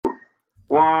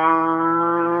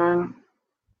One.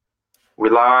 We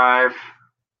live.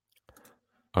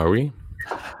 Are we?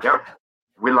 Yep.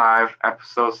 We live.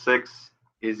 Episode 6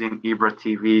 is in Ibra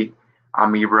TV.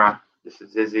 I'm Ibra. This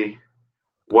is Izzy.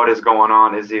 What is going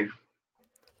on, Izzy?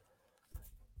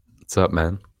 What's up,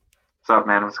 man? What's up,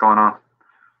 man? What's going on?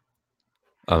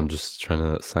 I'm just trying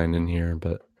to sign in here,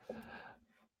 but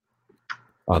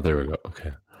there we go.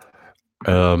 Okay.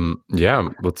 Yeah.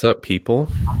 What's up, people?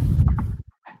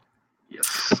 Yes,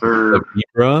 sir. What's up,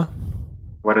 Ibra?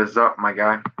 What is up, my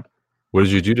guy? What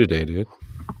did you do today, dude?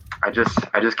 I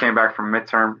just came back from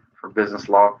midterm for business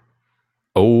law.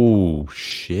 Oh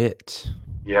shit.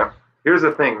 Yep. Here's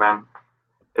the thing, man.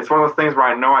 It's one of those things where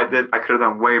I know I could have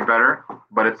done way better,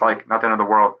 but it's like not the end of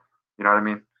the world. You know what I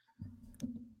mean?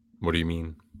 What do you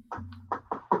mean?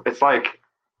 It's like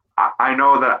I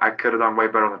know that I could have done way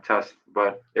better on the test,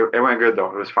 but it went good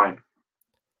though. It was fine.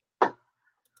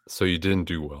 So you didn't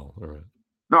do well, all right?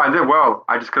 No, I did well.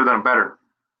 I just could have done better.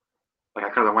 Like I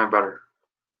could have went better.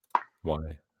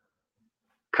 Why?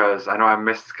 Because I know I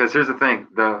missed. Because here's the thing: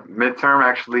 the midterm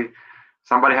actually,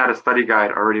 somebody had a study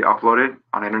guide already uploaded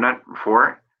on the internet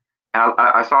before, and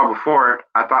I saw it before.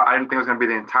 I didn't think it was gonna be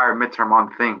the entire midterm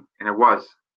on thing, and it was.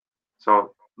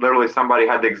 So literally, somebody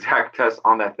had the exact test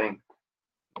on that thing.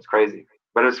 It's crazy,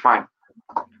 but it's fine.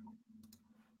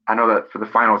 I know that for the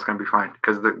final, it's gonna be fine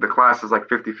because the class is like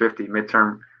 50-50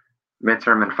 midterm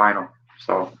and final.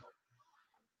 So,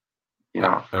 you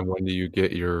know. And when do you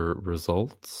get your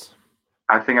results?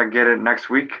 I think I get it next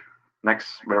week.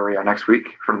 Next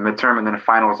week for the midterm, and then the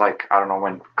final is like I don't know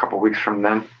when, a couple weeks from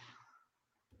then.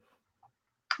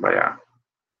 But yeah.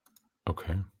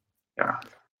 Okay. Yeah.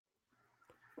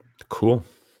 Cool.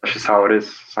 That's just how it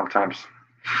is sometimes.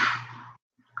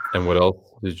 And what else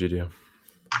did you do?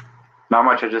 Not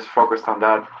much. I just focused on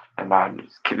that, and I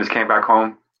just came back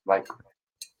home like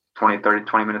 20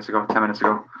 minutes ago, 10 minutes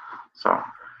ago. So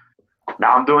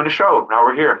now I'm doing the show. Now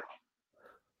we're here.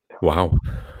 Wow.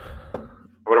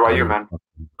 What about you, man?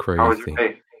 Crazy. How was your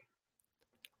day?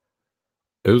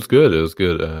 It was good.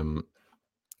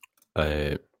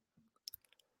 I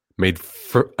made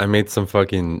some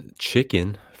fucking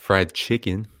fried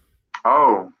chicken.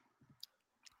 Oh.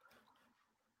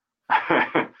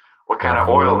 What kind of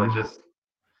oil? And just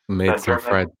made some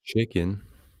fried chicken.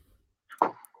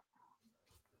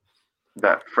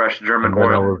 That fresh German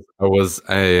oil. I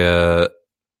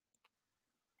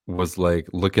was like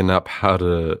looking up how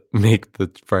to make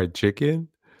the fried chicken.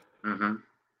 Mm-hmm.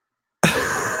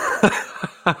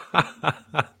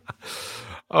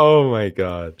 Oh my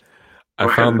god.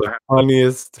 I found the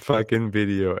funniest fucking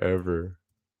video ever.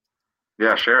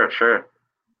 Yeah, share it.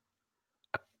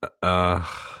 I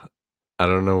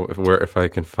don't know if I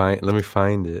can find. Let me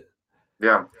find it.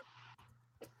 Yeah.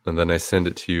 And then I send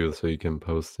it to you so you can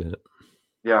post it.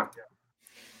 Yeah.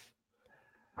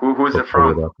 Who's it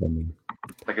from?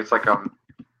 Like it's like some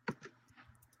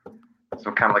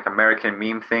kind of like American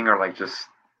meme thing, or like just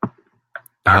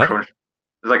actual. It's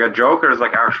like a joke, or is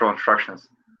like actual instructions.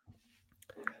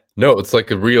 No, it's like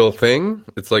a real thing.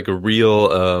 It's like a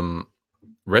real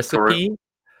recipe.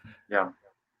 Yeah.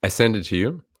 I send it to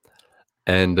you,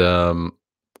 and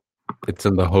it's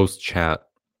in the host chat.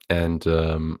 And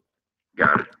got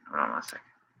it. Hold on a second.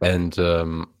 And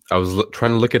I was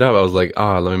trying to look it up. I was like,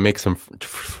 let me make some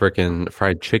freaking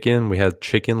fried chicken. We had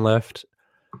chicken left,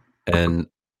 and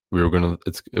we were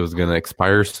it was gonna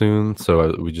expire soon.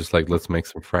 So we just like, let's make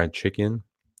some fried chicken.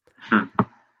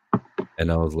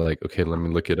 And I was like, okay, let me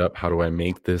look it up. How do I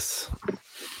make this?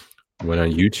 Went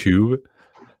on YouTube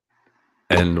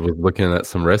and was looking at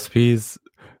some recipes,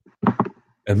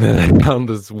 and then I found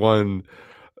this one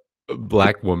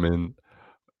black woman.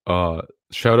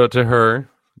 Shout out to her.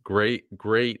 Great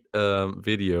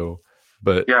video.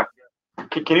 But yeah,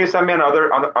 can you send me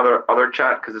another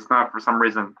chat, because it's not for some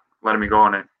reason letting me go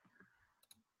on it.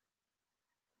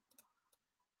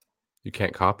 You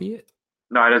can't copy it?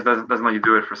 No, it doesn't let you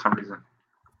do it for some reason.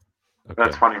 Okay.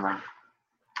 That's funny, man.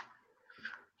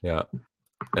 Yeah,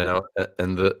 and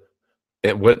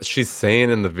what she's saying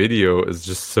in the video is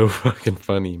just so fucking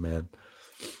funny, man.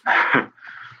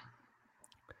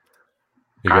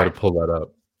 You got to pull that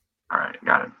up. All right,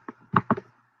 got it.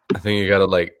 I think you got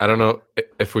to I don't know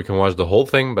if we can watch the whole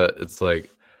thing, but it's like,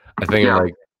 I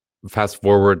think fast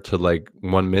forward to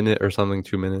 1 minute or something,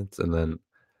 2 minutes, and then.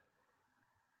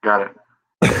 Got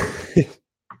it.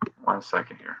 1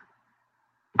 second here.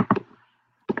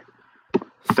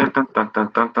 Okay.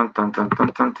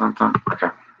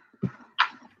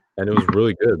 And it was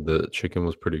really good. The chicken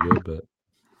was pretty good, but.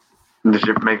 Did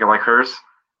you make it like hers?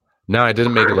 No, I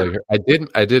didn't make it like her.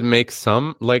 I did make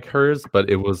some like hers, but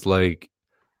it was like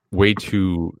way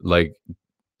too like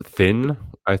thin.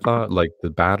 I thought like the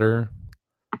batter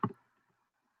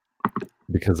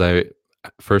because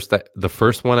the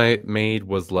first one I made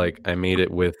was like I made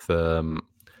it with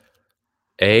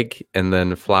egg and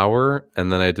then flour,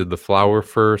 and then I did the flour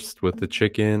first with the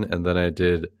chicken, and then I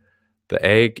did the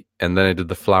egg, and then I did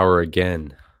the flour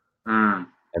again, Mm,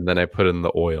 and then I put in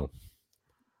the oil.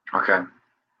 okay.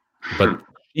 But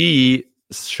he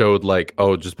showed like,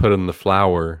 oh, just put in the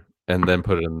flour and then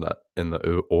put it in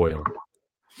the oil.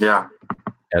 Yeah.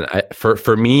 And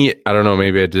for me, I don't know,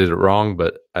 maybe I did it wrong,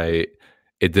 but it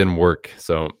didn't work.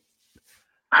 So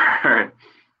All right.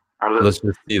 let's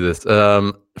just see this.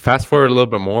 Fast forward a little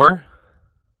bit more.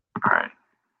 All right.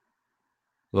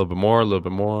 A little bit more, a little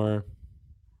bit more, a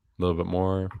little bit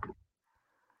more,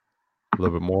 a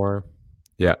little bit more.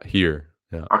 Yeah, here.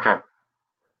 Yeah. Okay.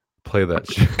 Play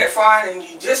that shit. Fine, and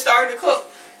you just started to cook,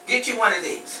 get you one of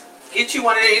these. Get you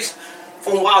one of these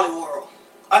from Wally World.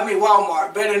 I mean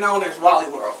Walmart, better known as Wally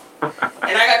World. And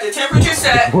I got the temperature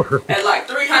set at like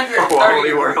 330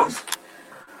 Wally World. degrees.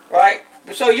 Right?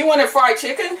 So you want to fry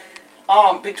chicken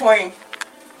between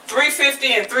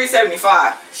 350 and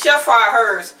 375. Chef fry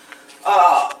hers.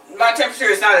 My temperature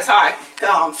is not as high,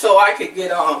 so I could get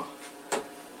the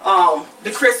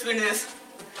crispiness.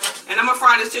 And I'm gonna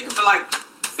fry this chicken for like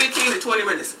 15 to 20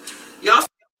 minutes. You also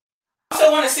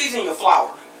want to season your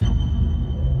flour.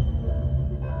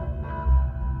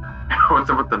 What's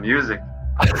up with the music?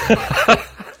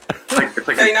 It's like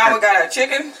Okay, now we got our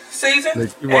chicken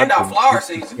seasoned and our flour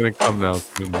seasoned. It's gonna come now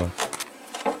soon.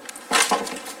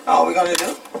 All we're gonna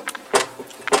do,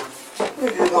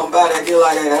 we're just gonna bow that deal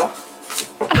like that out.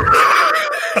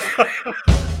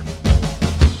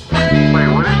 Wait,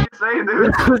 what did you say,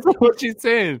 dude? That's what she's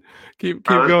saying. Keep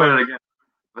Let's going. play it again.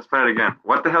 Let's play it again.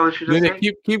 What the hell did she just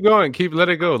say? Keep going. Let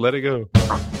it go. Let it go.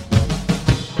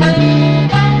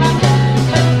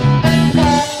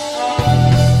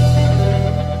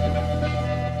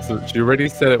 So she already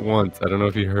said it once. I don't know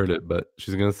if you heard it, but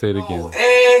she's gonna say it again. No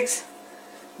eggs,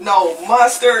 no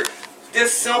mustard,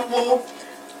 just simple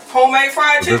homemade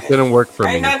fried This chicken. didn't work for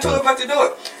me. Ain't nothing to so it but to do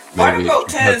it. maybe Buttermilk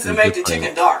tends to something make the different.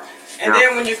 chicken dark. And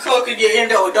then when you cook and you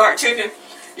end up with dark chicken,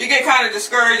 you get kind of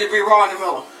discouraged to be raw in the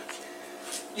middle.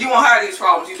 You won't have these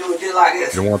problems. You do a deal like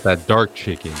this. You don't want that dark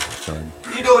chicken, son.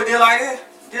 You do a deal like this,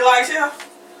 deal like chef,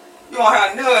 you won't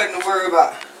have nothing to worry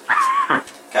about.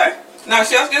 Okay? Now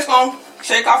chef's just gonna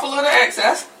shake off a little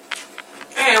excess.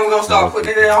 And we're gonna start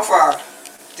putting it in our fryer.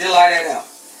 Deal like that out.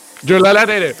 Deal like that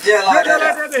out.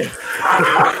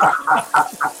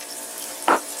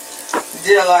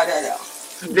 Deal like that out.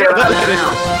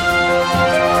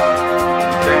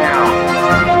 Damn.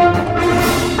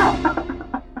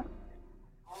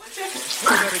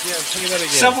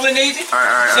 Simple and easy. All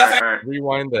right.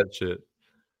 Rewind that shit.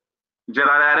 Jedi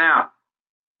that down.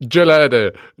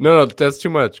 Gelada. No, that's too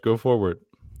much. Go forward.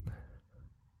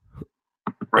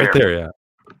 Right here. there, yeah.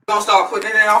 We're gonna start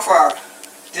putting it in our fryer.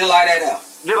 Deal like that out.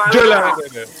 Jedi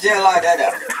Deal like that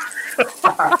out.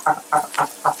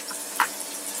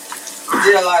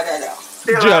 Deal like that out.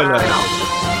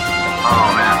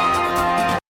 Oh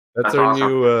man. That's That's our awesome.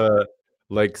 new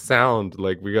like sound.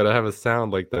 Like we gotta have a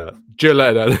sound like that.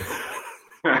 Gelada.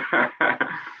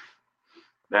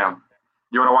 Damn.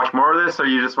 You want to watch more of this, or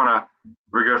you just want to?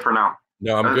 We're good for now.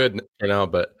 No, I'm good for now,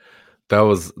 but that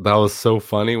was so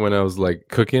funny when I was like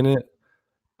cooking it.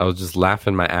 I was just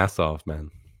laughing my ass off,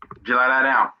 man. Jedi that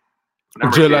down.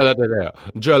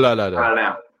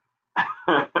 Gelada.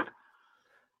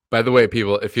 By the way,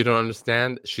 people, if you don't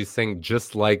understand, she's saying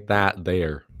just like that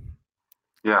there.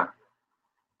 Yeah.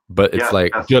 But it's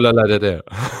like Jedi that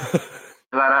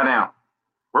down.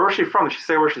 Where was she from? Did she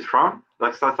say where she's from?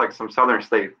 That's like some southern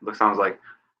state. It sounds like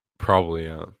probably,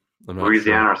 yeah. I'm not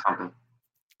Louisiana sure. or something.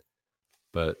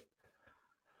 But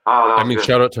oh, I mean, good.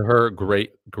 shout out to her.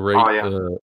 Great yeah.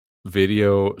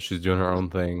 Video. She's doing her own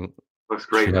thing. Looks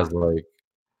great. She has like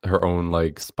her own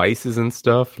like spices and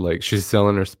stuff. Like she's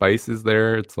selling her spices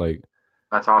there. It's like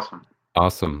that's awesome.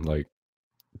 Awesome. Like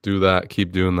do that.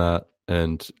 Keep doing that.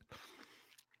 And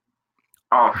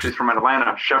oh, she's from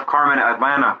Atlanta. Chef Carmen,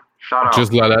 Atlanta. Shout out.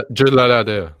 Just like that. Just like that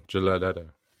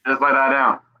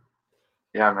down.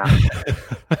 Yeah, man.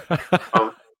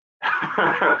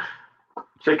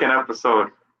 Chicken episode.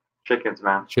 Chickens,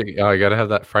 man. Chicken. Oh, I gotta have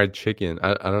that fried chicken.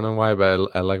 I don't know why, but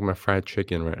I like my fried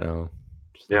chicken right now.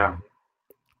 Yeah.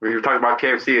 We were talking about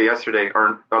KFC yesterday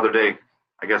or the other day.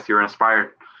 I guess you were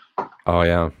inspired. Oh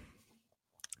yeah.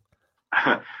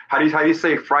 How do you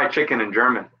say fried chicken in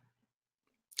German?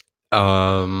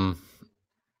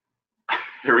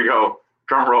 Here we go.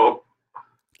 Drum roll.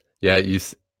 Yeah,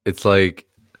 it's like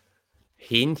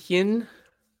Hähnchen.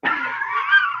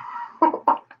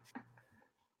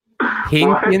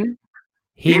 Hähnchen.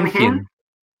 Hähnchen.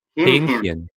 Hähnchen.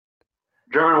 Hähnchen.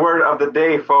 German word of the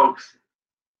day, folks.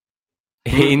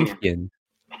 Hähnchen.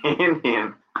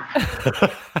 Hähnchen.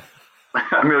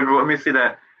 Let me see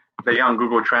that young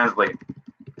Google Translate.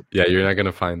 Yeah, you're not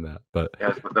gonna find that, but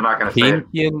Yes, but they're not gonna say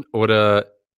it. Hähnchen oder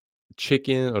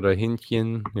chicken oder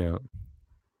Hähnchen. Yeah.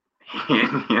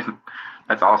 Hähnchen.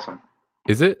 That's awesome.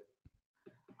 Is it?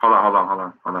 Hold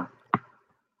on.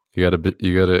 You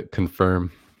gotta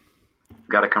confirm.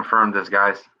 Gotta confirm this,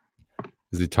 guys.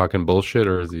 Is he talking bullshit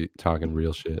or is he talking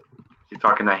real shit? He's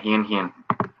talking that Hähnchen.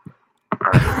 All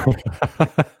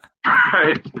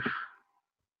right.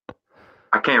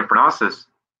 I can't even pronounce this.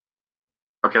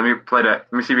 Okay, let me play that.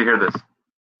 Let me see if you hear this.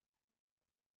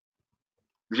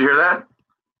 Did you hear that?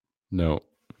 No.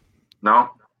 No?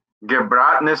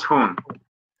 Gebratenes Huhn.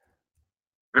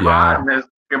 Gebratenes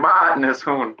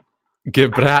Huhn.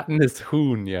 Gebratenes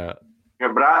Huhn, yeah.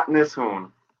 Gebratenes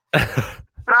Huhn.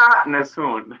 Gebratenes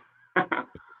Huhn.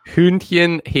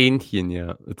 Hühnchen, Hähnchen,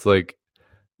 yeah. It's like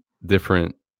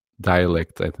different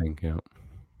dialects, I think, yeah.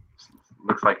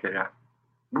 Looks like it, yeah.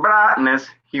 Gebratenes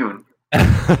Huhn.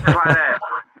 Just like that.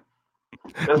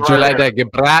 Gelade,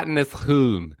 gebratenes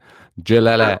Huhn.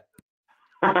 Gelade.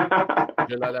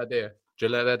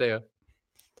 Gelade there.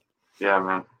 Yeah,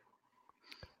 man.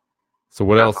 So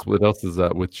what else? What else is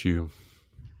that with you?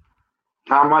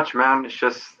 Not much, man. It's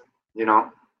just,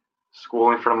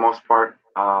 schooling for the most part.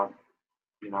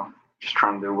 Just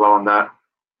trying to do well on that.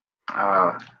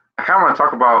 I kind of want to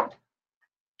talk about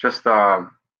just kind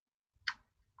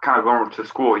of going to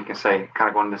school, you can say, kind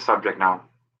of going to the subject now.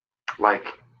 Like,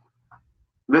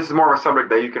 this is more of a subject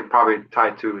that you can probably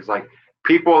tie to, is like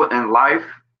people in life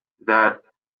that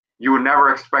you would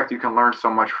never expect you can learn so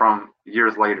much from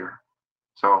years later.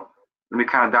 So let me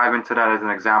kind of dive into that as an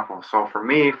example. So for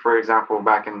me, for example,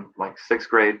 back in like 6th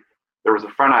grade, there was a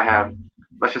friend I had.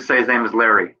 Let's just say his name is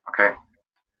Larry. Okay,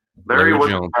 Larry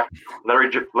Jones.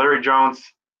 Larry Jones.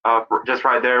 Just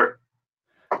right there.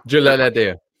 Just like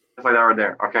that right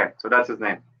there. Okay, so that's his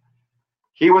name.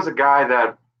 He was a guy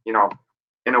that,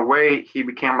 in a way, he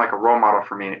became like a role model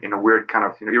for me in a weird kind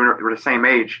of, even if we're the same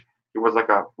age, he was like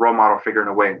a role model figure in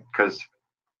a way, because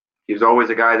he was always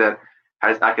a guy that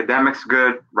has academics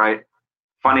good, right?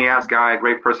 Funny ass guy,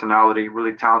 great personality,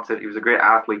 really talented. He was a great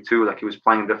athlete too. Like, he was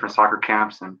playing in different soccer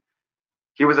camps, and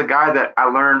he was a guy that I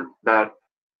learned that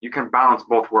you can balance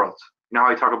both worlds. You know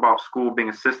how you talk about school being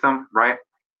a system, right?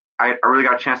 I really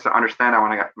got a chance to understand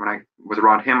that when I was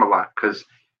around him a lot, because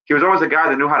he was always a guy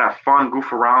that knew how to have fun,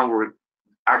 goof around, we're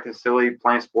acting silly,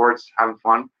 playing sports, having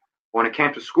fun. When it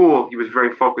came to school, he was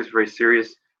very focused, very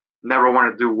serious. Never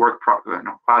wanted to do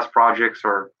class projects,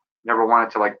 or never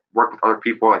wanted to like work with other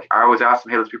people. Like, I always asked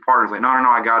him, hey, let's be partners. Like, no,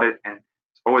 I got it. And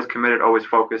always committed, always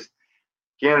focused.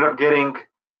 He ended up getting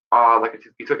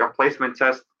he took a placement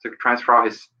test to transfer out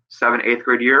his 7th, 8th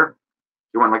grade year.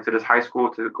 He went to this high school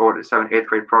to go to the 7th, 8th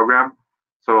grade program.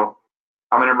 So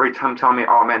I remember him telling me,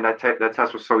 oh man, that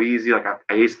test was so easy. Like, I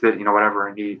aced it, whatever.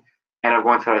 And he ended up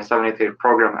going to that 7th, 8th grade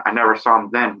program. I never saw him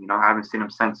then. I haven't seen him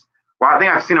since. Well, I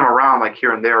think I've seen him around like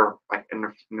here and there, like in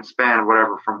the span,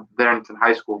 whatever, from then to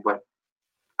high school, but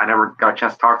I never got a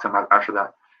chance to talk to him after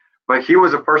that. But he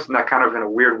was a person that kind of, in a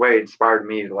weird way, inspired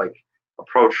me to like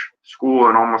approach school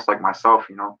and almost like myself,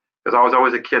 because I was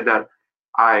always a kid that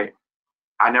I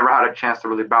never had a chance to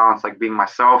really balance, like being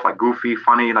myself, like goofy,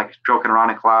 funny, like joking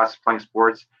around in class, playing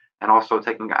sports, and also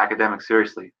taking academics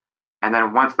seriously. And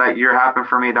then once that year happened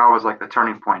for me, that was like the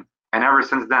turning point. And ever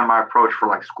since then, my approach for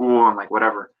like school and like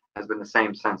whatever has been the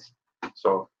same since.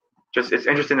 So just, it's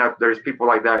interesting that there's people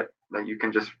like that you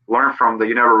can just learn from, that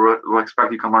you never will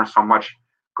expect you can learn so much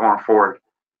going forward.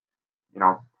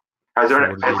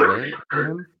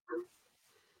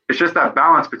 It's just that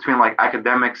balance between like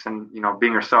academics and,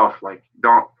 being yourself. Like,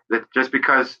 just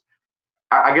because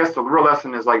I guess the real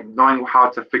lesson is like knowing how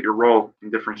to fit your role in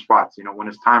different spots. When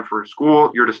it's time for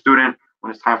school, you're the student.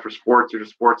 When it's time for sports, you're the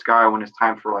sports guy. When it's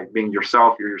time for like being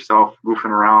yourself, you're yourself, goofing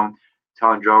around,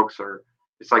 telling jokes. Or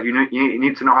it's like you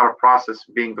need to know how to process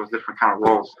being those different kind of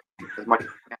roles as much as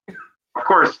you can. Of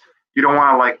course, you don't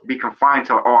want to like be confined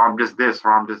to, oh, I'm just this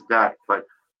or I'm just that. But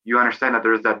you understand that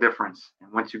there is that difference.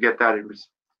 And once you get that, it was,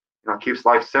 keeps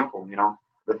life simple.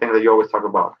 The thing that you always talk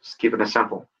about, just keeping it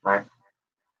simple, right?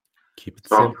 Keep it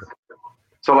simple.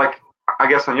 So like, I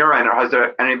guess on your end, has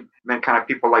there any been kind of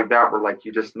people like that where like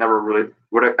you just never really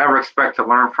would ever expect to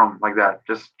learn from, like that,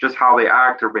 just how they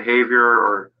act or behavior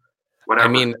or whatever?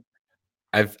 I mean,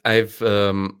 I've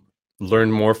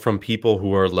learned more from people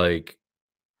who are like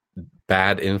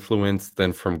bad influence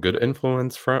than from good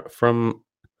influence from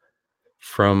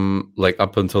like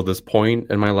up until this point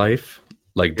in my life.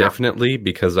 Like definitely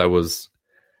because I was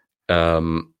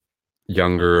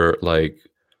younger, like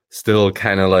still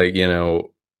kind of like,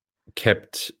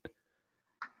 kept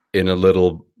in a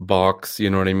little box, you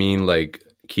know what I mean? Like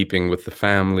keeping with the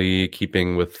family,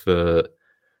 keeping with the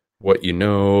what you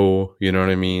know what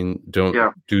I mean? Don't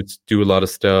do a lot of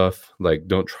stuff, like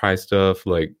don't try stuff,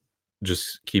 like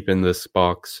just keep in this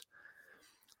box.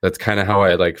 That's kind of how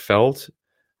I like felt.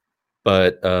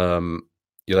 But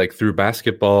you like through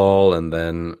basketball and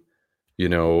then,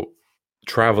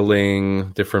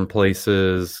 traveling different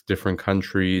places, different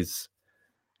countries,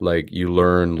 like you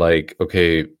learn like,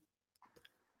 okay,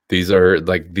 these are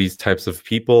like these types of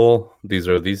people, these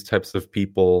are these types of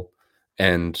people,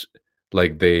 and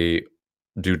like they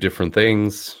do different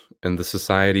things in the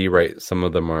society, right? Some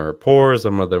of them are poor,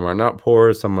 some of them are not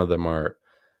poor, some of them are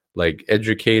like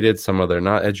educated, some of them are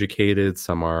not educated,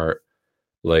 some are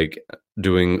like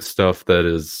doing stuff that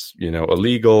is,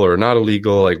 illegal or not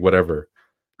illegal, like whatever,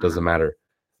 doesn't matter.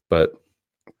 But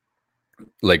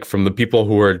like from the people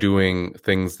who are doing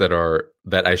things that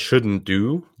I shouldn't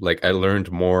do, like I learned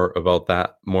more about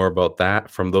that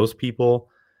from those people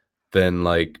than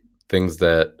like things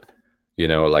that,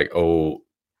 like, oh,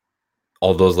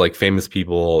 all those like famous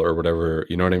people or whatever,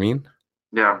 you know what I mean?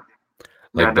 Yeah.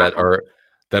 Like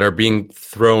that are being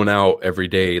thrown out every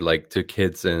day, like to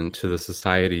kids and to the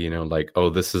society, like, oh,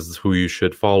 this is who you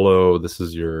should follow, this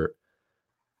is your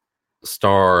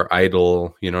star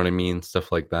idol, you know what I mean?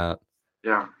 Stuff like that.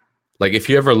 Yeah. Like if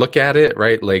you ever look at it,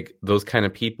 right, like those kind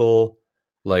of people,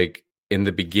 like in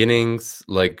the beginnings,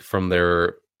 like from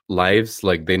their lives,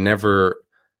 like they never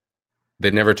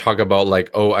talk about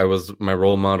like, oh, my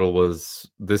role model was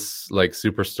this like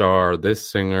superstar, this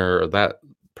singer, or that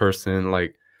person.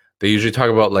 Like they usually talk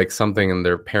about like something in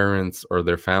their parents or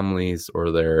their families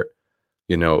or their,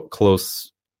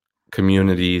 close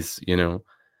communities,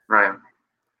 Right.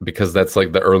 Because that's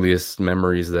like the earliest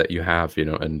memories that you have,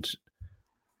 and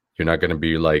you're not going to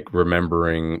be like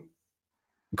remembering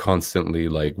constantly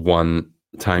like one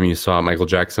time you saw Michael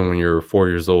Jackson when you were 4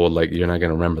 years old. Like you're not going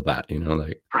to remember that,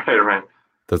 like right.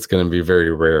 That's going to be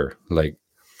very rare. Like,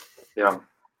 yeah.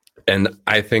 And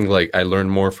I think like I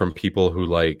learned more from people who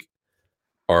like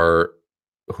are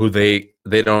who they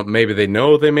don't, maybe they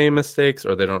know they made mistakes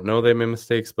or they don't know they made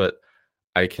mistakes, but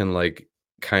I can like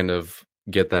kind of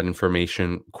get that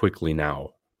information quickly now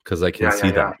because I can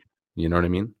see that. You know what I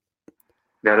mean?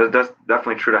 Yeah, that's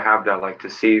definitely true to have that. Like to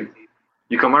see,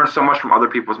 you can learn so much from other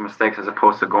people's mistakes as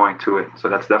opposed to going to it. So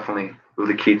that's definitely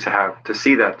really key to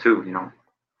see that too.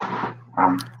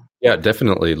 Yeah,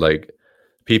 definitely. Like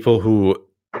people who,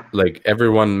 like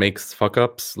everyone makes fuck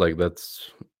ups, like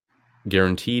that's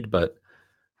guaranteed. But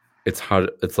it's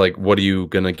like, what are you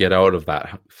gonna get out of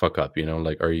that fuck up?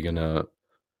 Like, are you gonna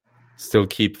still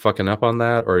keep fucking up on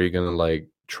that, or are you gonna like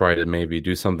try to maybe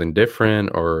do something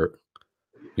different, or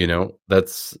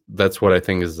that's what I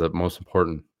think is the most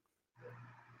important.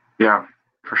 Yeah,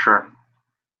 for sure.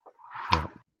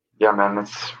 Yeah, man,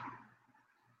 it's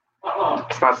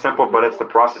not simple, but it's the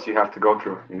process you have to go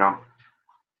through.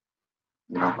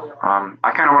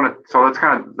 I kind of want to, so let's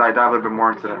kind of dive a little bit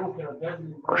more into.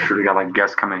 Oh shoot, we got like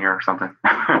guests coming here or something.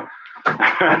 My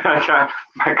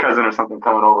cousin or something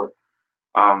coming over.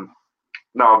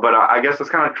 No, but I guess let's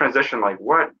kind of transition. Like,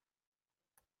 what?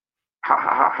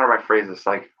 How do I phrase this?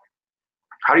 Like,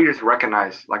 how do you just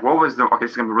recognize? Like, what was the? Okay,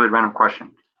 this is gonna be a really random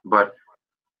question, but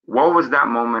what was that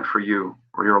moment for you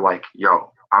where you're like,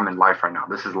 "Yo, I'm in life right now.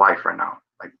 This is life right now.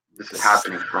 Like, this is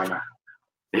happening right now."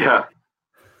 Yeah.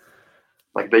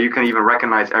 Like that, you can even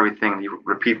recognize everything.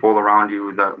 The people around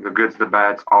you, the goods, the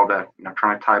bads, all that.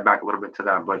 Trying to tie back a little bit to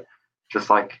that, but just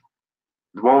like,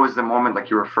 what was the moment like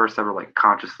you were first ever like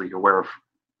consciously aware of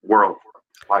world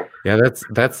life? Yeah,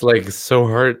 that's like so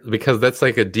hard because that's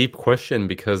like a deep question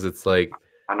because it's like,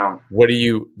 I know, what are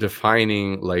you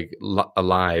defining like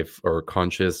alive or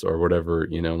conscious or whatever,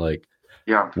 like,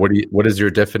 yeah, what is your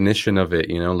definition of it,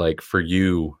 like for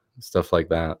you, stuff like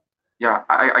that. Yeah,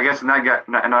 I guess in that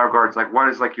regards, like, what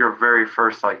is like your very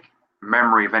first like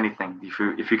memory of anything,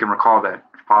 if you can recall that,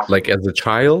 if possible? Like as a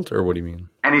child, or what do you mean?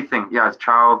 Anything, yeah, as a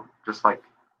child, just like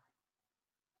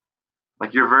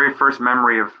your very first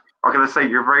memory of. Okay, let's say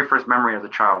your very first memory as a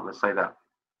child. Let's say that,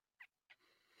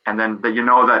 and then that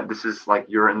that this is like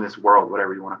you're in this world,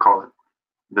 whatever you want to call it,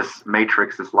 this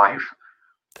matrix, this life.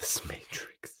 This matrix.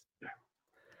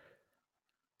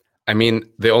 I mean,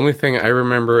 the only thing I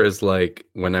remember is like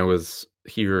when I was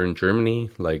here in Germany,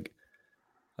 like,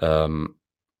 this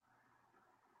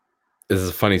is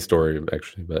a funny story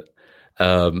actually, but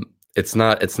it's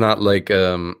not like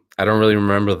I don't really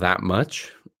remember that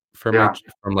much from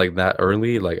like that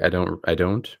early. Like I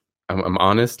don't. I'm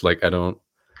honest. Like I don't.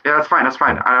 Yeah, that's fine. That's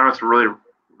fine. I know it's a really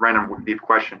random, deep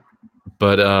question.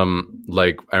 But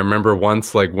like I remember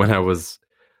once, like when I was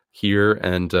here,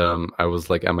 and I was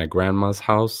like at my grandma's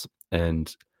house,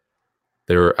 and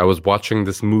I was watching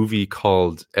this movie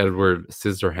called Edward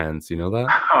Scissorhands. You know that?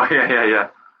 Oh yeah.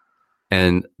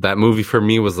 And that movie for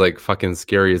me was like fucking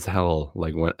scary as hell.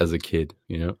 Like when as a kid,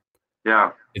 you know.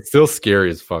 Yeah. It's still scary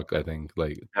as fuck. I think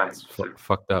like Yeah. it's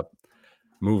fucked up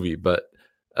movie, but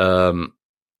um,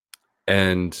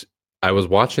 and I was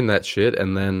watching that shit,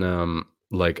 and then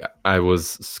like I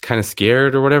was kind of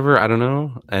scared or whatever. I don't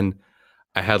know, and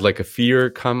I had like a fear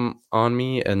come on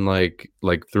me, and like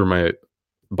through my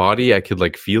body, I could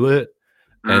like feel it,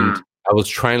 and I was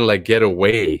trying to like get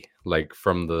away like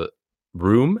from the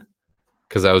room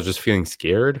because I was just feeling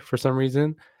scared for some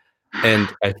reason, and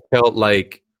I felt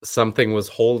like something was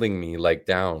holding me like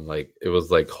down, like it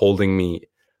was like holding me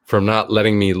from not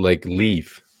letting me like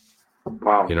leave.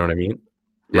 Wow. You know what I mean?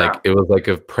 Yeah. Like it was like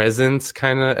a presence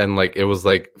kind of, and like it was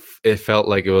like it felt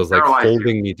like it was like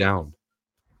holding me down.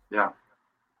 Yeah.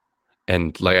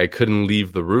 And like I couldn't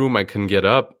leave the room, I couldn't get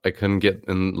up, I couldn't get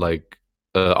in like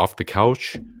off the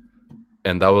couch,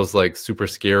 and that was like super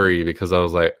scary because I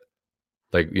was like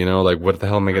you know, like what the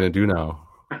hell am I gonna do now?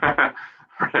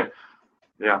 Right.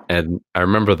 Yeah. And I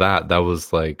remember that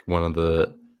was like one of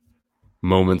the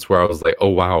moments where I was like, oh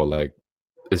wow, like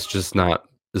it's not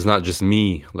just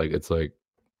me, like it's like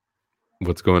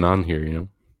what's going on here, you know?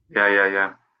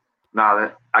 Yeah.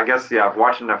 No, I guess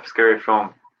watching a scary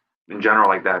film in general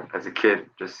like that as a kid,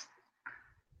 just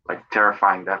like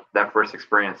terrifying that first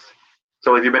experience.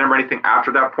 So have you been in anything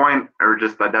after that point, or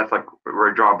just that's like where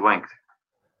your jaw blinked?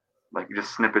 Like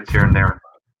just snippets here and there.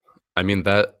 I mean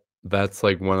that's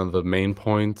like one of the main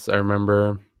points I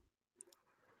remember.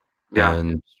 Yeah.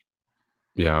 And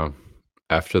yeah,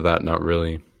 after that, not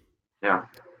really. Yeah.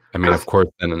 I mean, of course,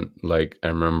 then like I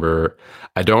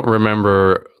don't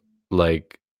remember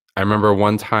like I remember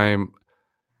one time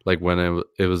like when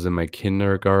it was in my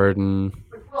kindergarten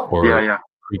or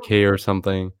pre-K or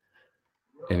something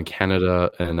in Canada,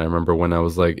 and I remember when I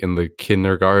was like in the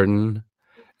kindergarten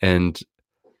and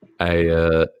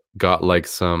I got like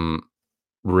some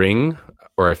ring,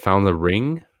 or I found the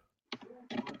ring,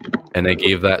 and I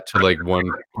gave that to like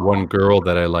one girl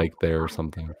that I liked there or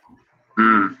something.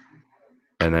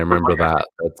 And I remember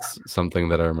that's something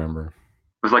that I remember.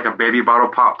 It was like a baby bottle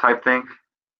pop type thing,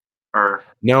 or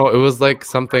no, it was like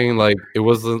something like it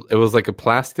was like a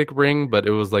plastic ring, but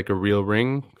it was like a real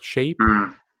ring shape.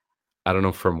 I don't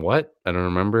know from what, I don't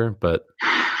remember, but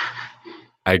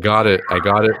I got it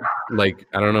like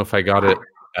I don't know if I got it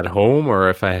at home or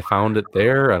if I found it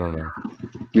there, I don't know.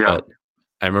 Yeah. But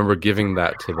I remember giving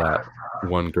that to that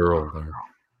one girl there.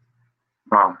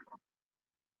 Wow.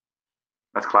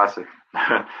 That's classic.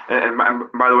 and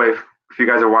by the way, if you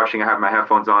guys are watching, I have my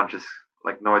headphones on, just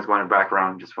like noise going in the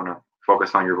background. Just want to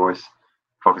focus on your voice,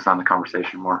 focus on the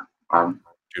conversation more.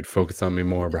 Dude, focus on me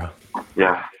more, bro.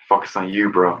 Yeah, focus on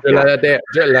you, bro. Just like that.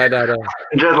 Just like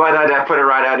that. Put it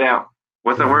right down.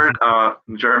 What's the word?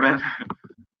 German.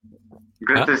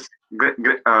 Gratis.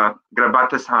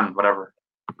 Grabates Hun, whatever.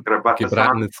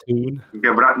 Gebratenes Huhn.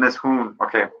 Gebratenes Huhn.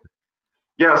 Okay.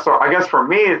 Yeah. So I guess for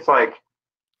me, it's like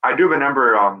I do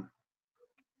remember.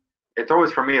 It's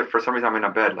always for me. For some reason, I'm in a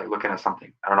bed, like looking at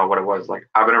something. I don't know what it was. Like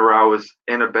I remember I was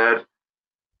in a bed.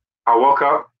 I woke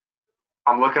up.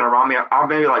 I'm looking around me. I'm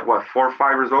maybe like 4 or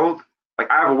 5 years old.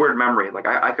 Like I have a weird memory. Like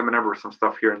I can remember some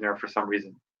stuff here and there for some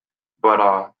reason. But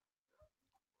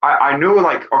I knew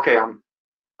like, okay,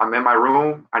 I'm in my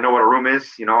room. I know what a room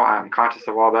is. You know, I'm conscious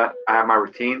of all that. I have my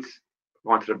routines.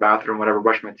 Going to the bathroom, whatever,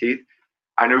 brush my teeth.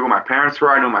 I knew who my parents were.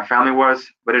 I knew who my family was.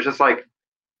 But it's just like,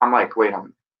 I'm like, wait,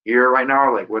 I'm here right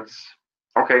now. Like,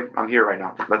 okay, I'm here right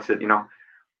now. That's it, you know.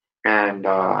 And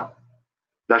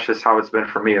that's just how it's been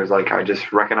for me. It was like I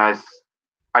just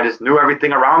knew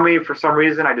everything around me for some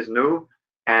reason. I just knew.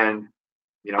 And,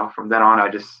 you know, from then on, I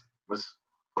just was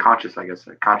conscious, I guess.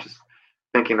 Conscious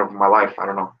thinking of my life. I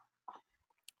don't know.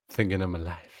 Thinking of my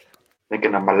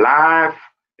life.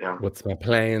 Yeah. What's my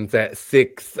plans at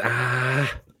 6?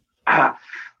 5.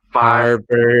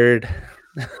 Firebird.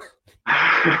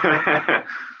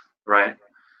 Right.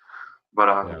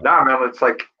 But nah, man, it's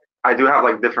like I do have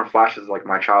like different flashes, like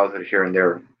my childhood here and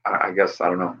there. I guess I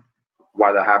don't know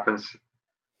why that happens.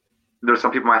 There's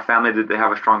some people in my family that they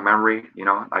have a strong memory. You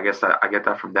know, I guess I get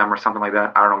that from them or something like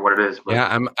that. I don't know what it is. But.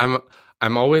 Yeah,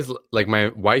 I'm always like, my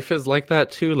wife is like that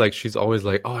too. Like she's always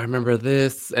like, oh, I remember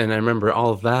this and I remember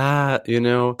all that, you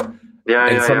know? Yeah.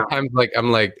 And sometimes like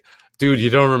I'm like, dude,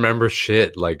 you don't remember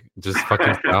shit. Like just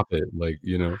fucking stop it. Like,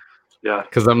 you know? Yeah.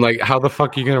 Because I'm like, how the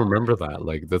fuck are you gonna remember that?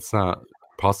 Like, that's not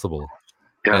possible.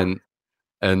 Yeah.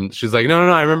 And she's like, no,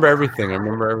 I remember everything.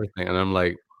 And I'm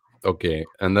like, okay.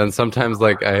 And then sometimes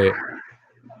like I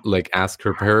like ask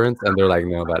her parents, and they're like,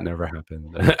 no, that never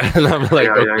happened. And I'm like,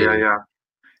 Yeah. okay. Yeah.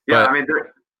 Yeah. But I mean,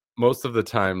 most of the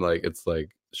time, like it's like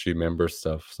she remembers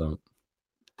stuff. So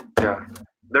yeah.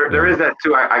 There is that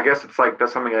too. I guess it's like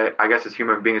that's something I guess as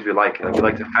human beings we like. We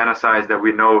like to fantasize that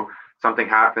we know something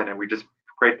happened, and we just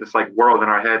create this like world in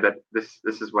our head that this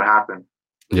is what happened.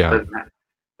 yeah.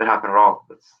 That happened at all.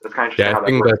 That's kind of interesting. Yeah, how I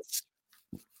think that works.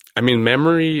 I mean,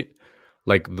 memory,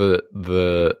 like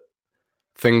the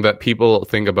thing that people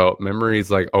think about memory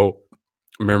is like, oh,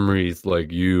 memories,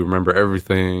 like you remember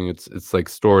everything. It's like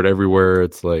stored everywhere.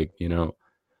 It's like,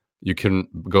 you can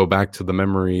go back to the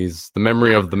memories, the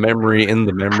memory of the memory in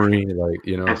the memory, like,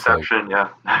 Inception,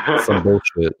 it's like some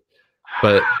bullshit.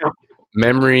 But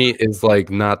memory is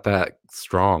like not that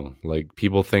strong. Like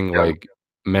people think like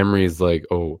memory is like,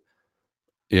 oh,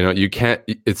 you can't,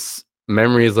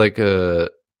 memory is like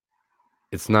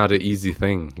it's not an easy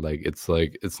thing. Like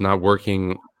it's not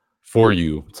working for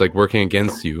you. It's like working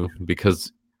against you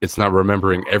because it's not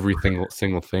remembering every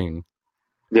single thing.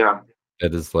 Yeah.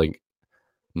 That is like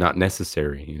not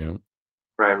necessary,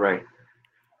 Right.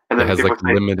 And it then has like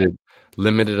people say,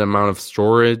 limited amount of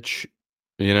storage,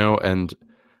 and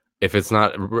if it's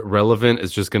not relevant,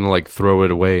 it's just gonna like throw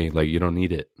it away. Like you don't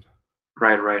need it.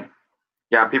 right.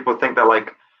 Yeah, people think that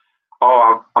like,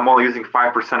 oh, I'm only using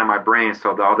 5% of my brain,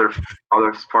 so the other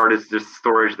part is just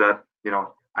storage that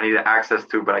I need access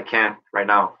to, but I can't right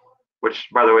now. Which,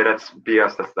 by the way, that's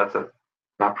BS. That's a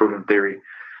not proven theory.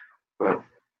 But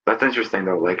that's interesting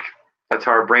though. Like that's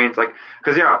how our brains like,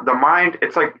 because the mind.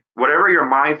 It's like whatever your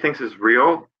mind thinks is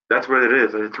real. That's what it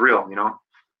is. It's real. I don't know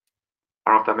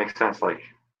if that makes sense. Like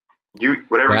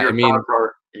whatever your thoughts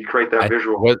are, you create that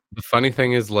visual. What the funny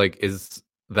thing is like is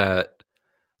that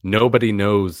nobody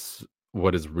knows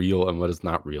what is real and what is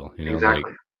not real. Exactly.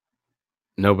 Like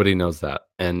nobody knows that,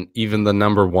 and even the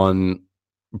number one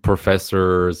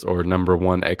professors or number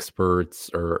one experts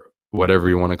or whatever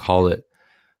you want to call it,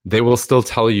 they will still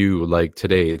tell you like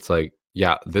today, it's like,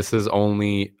 yeah, this is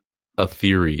only a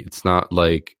theory. It's not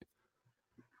like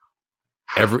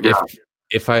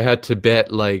if I had to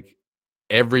bet like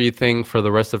everything for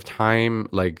the rest of time,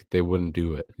 like they wouldn't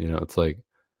do it. It's like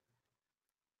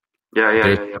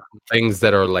yeah. Things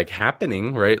that are like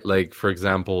happening, right? Like for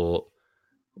example,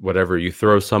 whatever, you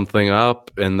throw something up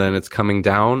and then it's coming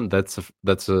down, that's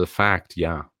a fact,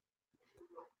 yeah.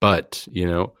 But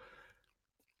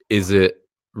is it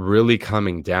really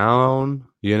coming down?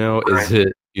 Is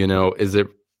it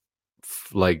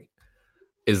like,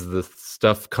 is the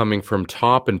stuff coming from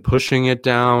top and pushing it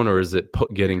down, or is it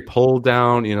getting pulled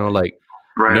down? Like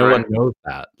no one knows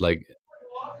that. Like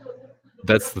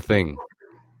that's the thing.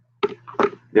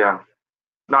 Yeah.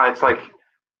 No, it's like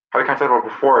how we kind of talked about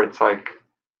before. It's like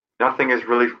nothing is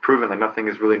really proven, like nothing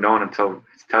is really known until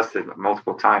it's tested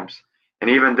multiple times. And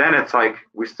even then, it's like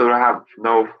we still don't have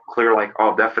no clear, like,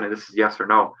 oh, definite, this is yes or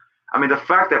no. I mean, the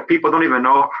fact that people don't even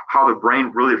know how the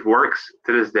brain really works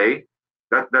to this day,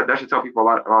 that should tell people a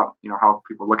lot about how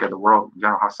people look at the world,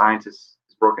 how science is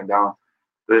broken down.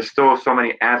 There's still so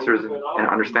many answers and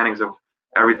understandings of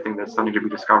everything that's still need to be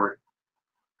discovered.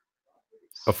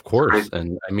 Of course,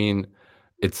 and I mean,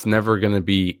 it's never going to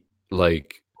be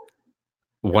like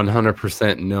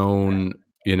 100% known.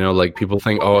 Like people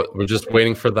think, oh, we're just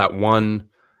waiting for that one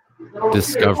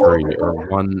discovery or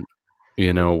one,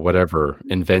 whatever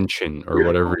invention or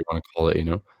whatever you want to call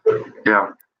it. Yeah.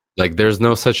 Like there's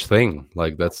no such thing.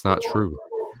 Like that's not true.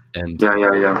 And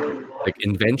yeah. Like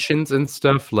inventions and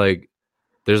stuff. Like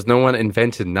there's no one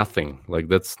invented nothing. Like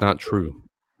that's not true.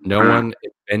 No one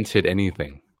invented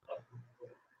anything.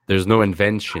 There's no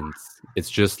inventions. It's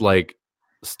just like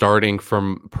starting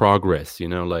from progress,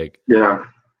 like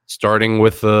starting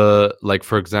with like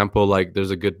for example, like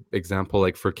there's a good example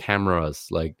like for cameras.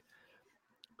 Like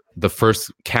the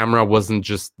first camera wasn't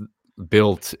just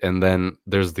built and then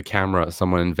there's the camera,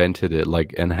 someone invented it,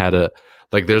 like, and had a,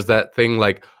 like there's that thing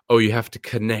like, oh, you have to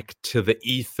connect to the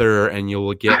ether and you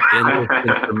will get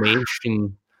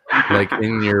information like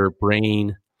in your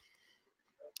brain.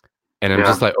 And I'm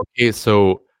just like, okay,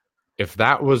 so if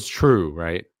that was true,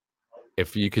 right?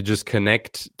 If you could just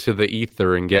connect to the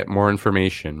ether and get more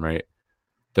information, right?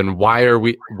 Then why do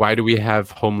we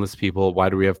have homeless people? Why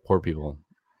do we have poor people?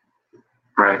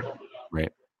 Right.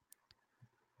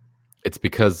 It's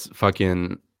because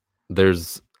fucking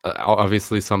there's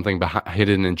obviously something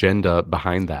hidden agenda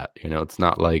behind that. It's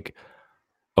not like,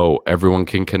 oh, everyone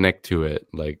can connect to it.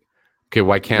 Like, okay,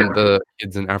 why can't the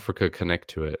kids in Africa connect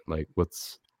to it? Like,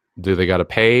 what's do they got to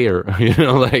pay or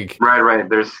like Right.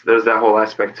 There's that whole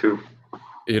aspect too.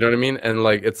 you know what I mean? And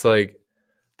like it's like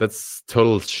that's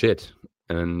total shit.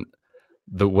 And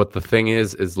what the thing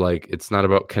is like it's not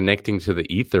about connecting to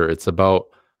the ether. It's about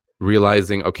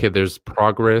realizing, okay, there's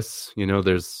progress.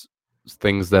 There's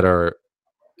things that are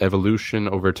evolution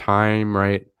over time,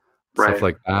 right? Stuff Right.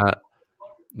 like that.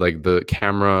 Like the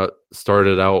camera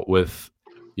started out with,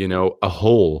 a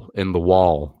hole in the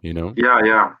wall,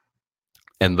 Yeah.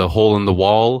 and the hole in the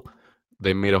wall,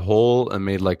 they made a hole and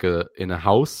made like in a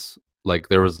house, like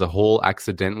there was the hole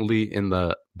accidentally in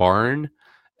the barn,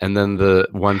 and then the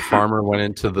one farmer went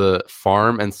into the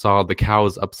farm and saw the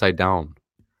cows upside down,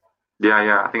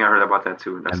 Yeah. I think I heard about that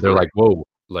too. That's and they're like, whoa,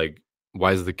 like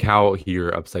why is the cow here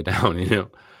upside down? And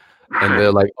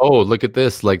they're like, oh, look at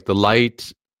this, like the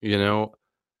light,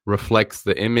 reflects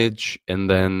the image and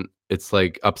then it's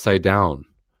like upside down.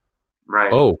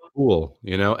 right. Oh, cool.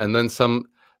 And then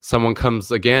someone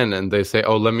comes again and they say,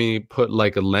 oh, let me put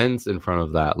like a lens in front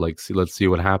of that, like let's see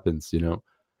what happens.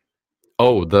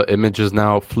 Oh, the image is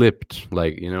now flipped,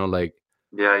 like like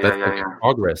Yeah. that's like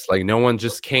progress. Like no one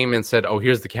just came and said, oh,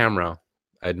 here's the camera,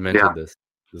 I invented this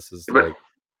is But- like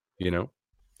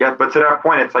Yeah, but to that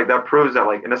point, it's like that proves that,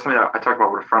 like, and that's something that I talked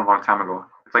about with a friend a long time ago.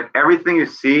 It's like everything you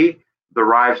see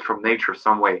derives from nature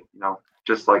some way,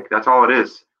 just like that's all it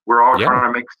is. We're all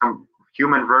trying to make some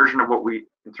human version of what we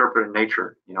interpret in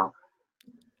nature,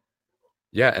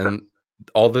 Yeah, and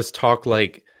all this talk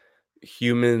like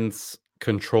humans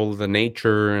control the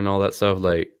nature and all that stuff,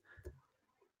 like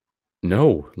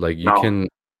no, like you can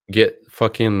get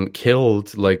fucking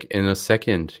killed like in a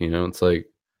second, it's like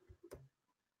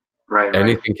right.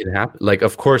 Anything can happen. Like,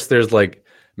 of course, there's like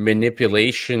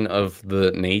manipulation of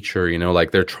the nature,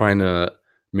 like they're trying to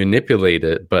manipulate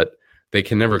it, but they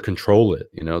can never control it.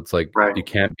 It's like you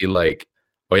can't be like,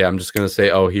 oh yeah, I'm just gonna say,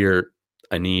 oh here,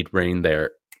 I need rain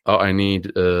there. Oh, I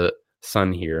need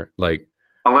sun here. Like,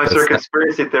 unless you're a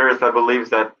conspiracy theorist that believes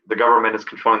that the government is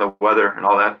controlling the weather and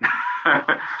all that.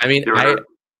 I mean,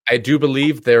 I do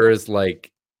believe there is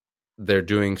like they're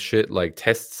doing shit like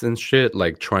tests and shit,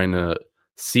 like trying to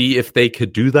see if they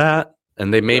could do that,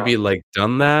 and they maybe like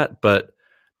done that, but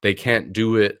they can't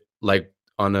do it like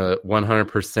on a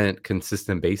 100%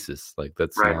 consistent basis. Like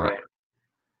that's not.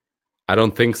 I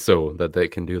don't think so that they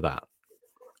can do that.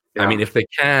 I mean, if they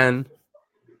can,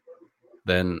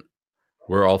 then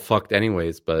we're all fucked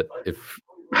anyways. But if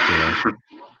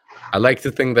I like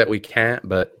to think that we can't,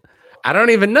 but I don't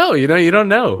even know. You don't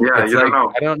know. Yeah, it's you don't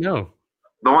know. I don't know.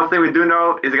 The one thing we do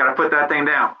know is you got to put that thing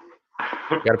down.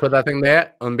 You got to put that thing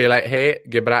there and be like, hey,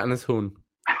 get brat in this hoon.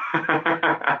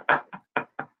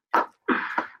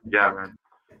 Yeah, man.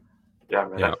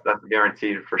 Yeah. That's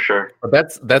guaranteed for sure. But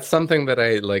that's something that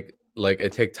I like I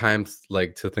take time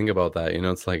like to think about that.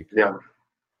 It's like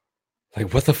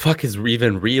like what the fuck is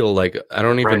even real? Like I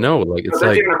don't even know. Like it's that's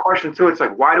like even a question too. It's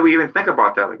like why do we even think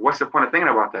about that? Like what's the point of thinking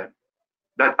about that?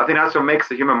 That I think that's what makes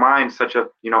the human mind such a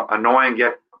annoying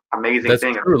yet amazing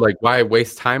thing. True. Like why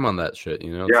waste time on that shit?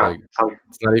 It's like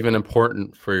it's not even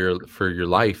important for your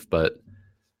life, but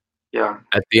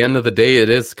at the end of the day it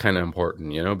is kind of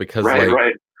important, because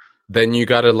then you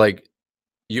gotta like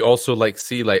you also like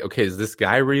see like, okay, is this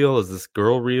guy real? Is this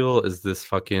girl real? Is this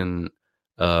fucking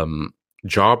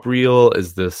job real?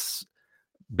 Is this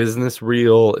business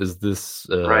real? Is this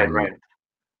my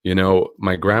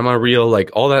grandma real? Like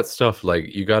all that stuff,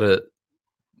 like you gotta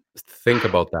think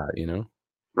about that,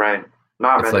 Right.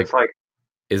 No, man, it's like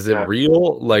is it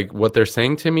real, like what they're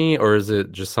saying to me, or is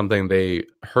it just something they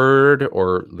heard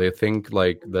or they think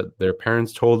like that their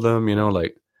parents told them,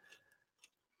 like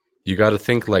you got to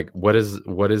think like what is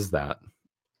that?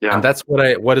 Yeah. And that's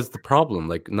what is the problem?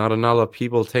 Like not a lot of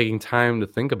people taking time to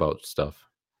think about stuff.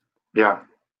 Yeah.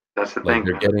 That's the thing.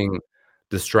 They're getting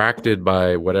distracted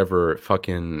by whatever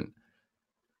fucking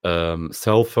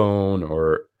cell phone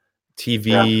or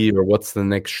TV or what's the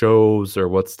next shows or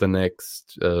what's the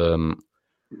next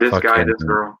this fucking guy, this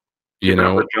girl,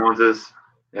 the Joneses.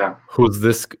 Yeah. Who's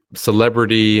this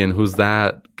celebrity and who's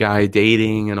that guy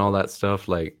dating and all that stuff?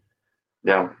 Like,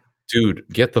 dude,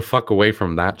 get the fuck away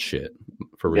from that shit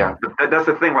for real. Yeah, but that's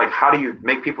the thing. Like, how do you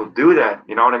make people do that?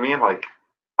 You know what I mean? Like,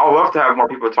 I would love to have more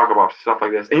people talk about stuff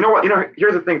like this. And you know what?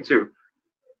 Here's the thing too.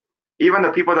 Even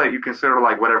the people that you consider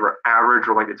like whatever average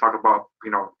or like they talk about,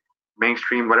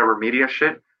 mainstream whatever media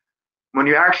shit. When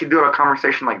you actually do a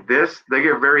conversation like this, they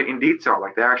get very in detail.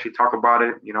 Like they actually talk about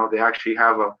it. They actually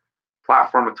have a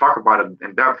platform to talk about it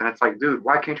in depth. And it's like, dude,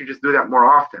 why can't you just do that more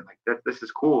often? Like this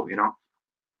is cool.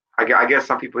 I guess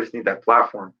some people just need that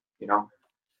platform.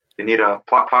 They need a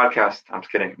podcast. I'm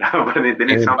just kidding. No, but they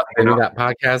need something. They need that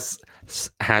podcast.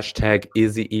 Hashtag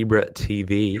Izzy Ibra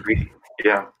TV.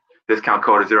 Yeah. Discount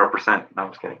code is 0%. No, I'm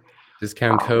just kidding.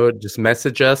 Discount code. Just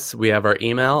message us. We have our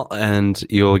email, and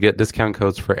you'll get discount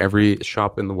codes for every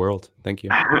shop in the world. Thank you.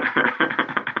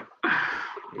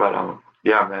 But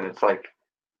yeah, man, it's like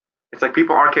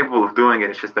people are capable of doing it.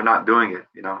 It's just they're not doing it.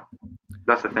 You know,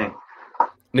 that's the thing.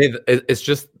 It's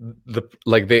just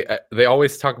they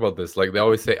always talk about this. Like they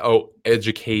always say, "Oh,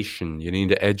 education. You need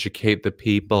to educate the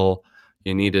people.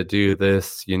 You need to do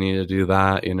this. You need to do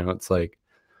that." You know, it's like,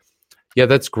 yeah,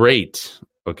 that's great.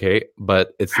 Okay,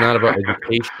 but it's not about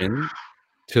education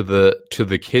to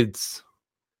the kids.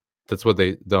 That's what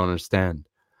they don't understand.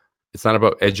 It's not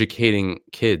about educating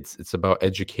kids. It's about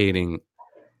educating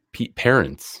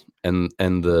parents and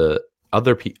the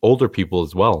other older people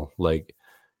as well. Like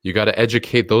you got to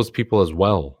educate those people as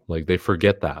well. Like they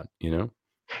forget that, you know.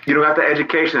 You don't got the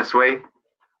education, Sway.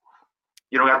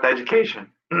 You don't got the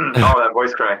education. Oh, that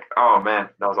voice crack. Oh man,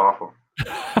 that was awful.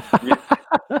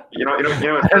 You know. I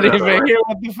didn't even hear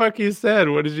what the fuck you said.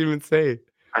 What did you even say?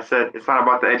 I said it's not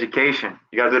about the education.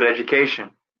 You got to do the education.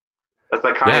 That's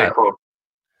like Kanye quote.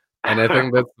 And I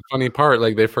think that's the funny part.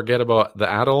 Like they forget about the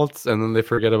adults, and then they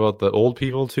forget about the old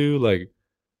people too. Like,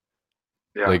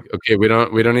 like okay, we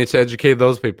don't need to educate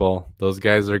those people. Those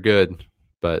guys are good,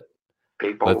 but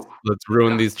let's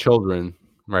ruin these children,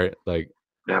 right? Like,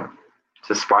 yeah, it's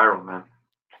a spiral, man.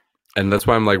 And that's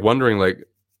why I'm like wondering, like,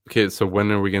 okay, so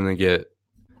when are we gonna get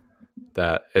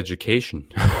that education?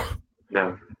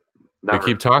 Yeah, we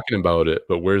keep talking about it,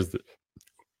 but where is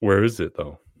it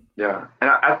though? Yeah, and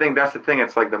I think that's the thing.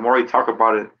 It's like the more you talk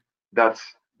about it, that's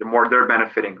the more they're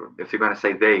benefiting. If you're going to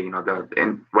say they, you know,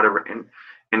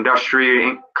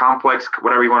 industry, complex,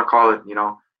 whatever you want to call it, you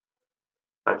know,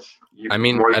 that's. I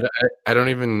mean, I don't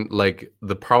even like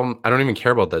the problem. I don't even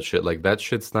care about that shit. Like that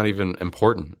shit's not even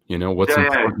important. You know, what's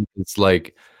important is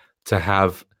like to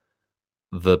have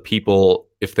the people,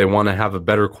 if they want to have a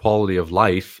better quality of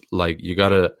life, like you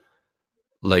gotta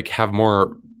like have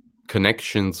more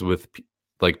connections with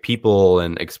like people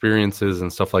and experiences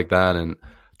and stuff like that, and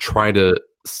try to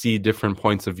see different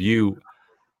points of view.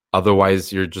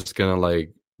 Otherwise you're just gonna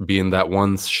like be in that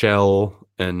one shell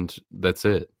and that's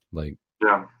it. Like,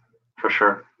 yeah, for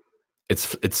sure.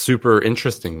 It's super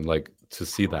interesting, like to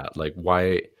see that, like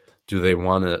why do they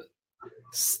want to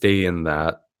stay in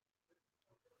that,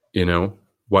 you know,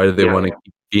 why do they want to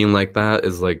keep being like that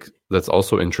is like, that's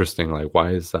also interesting. Like,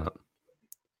 why is that?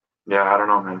 Yeah, I don't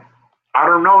know, man. I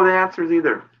don't know the answers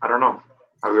either. I don't know.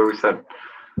 Like we always said,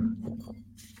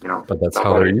 you know. But that's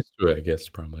how they're used to it, I guess,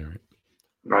 probably, right?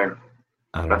 Right.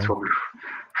 That's what we.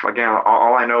 Again,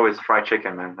 all I know is fried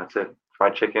chicken, man. That's it.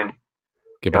 Fried chicken.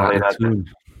 Get back soon.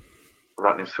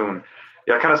 Soon.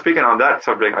 Yeah, kind of speaking on that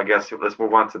subject, I guess let's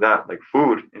move on to that. Like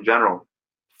food in general.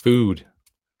 Food,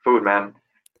 man.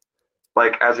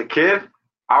 Like as a kid,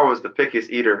 I was the pickiest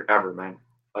eater ever, man.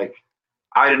 Like.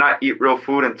 I did not eat real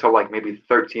food until like maybe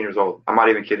 13 years old. I'm not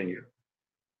even kidding you.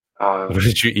 What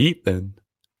did you eat then?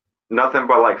 Nothing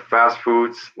but like fast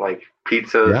foods, like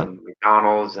pizzas and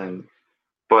McDonald's.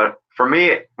 But for me,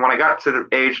 when I got to the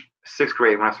age 6th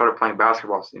grade, when I started playing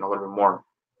basketball, you know, a little bit more,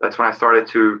 that's when I started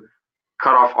to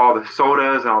cut off all the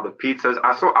sodas and all the pizzas.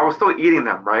 I was still eating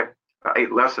them, right? I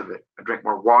ate less of it. I drank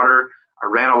more water. I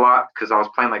ran a lot because I was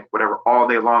playing like whatever all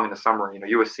day long in the summer. You know,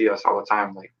 you would see us all the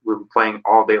time. Like we were playing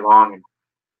all day long, and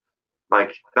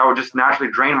like that would just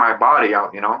naturally drain my body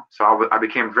out, you know? So I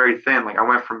became very thin. Like I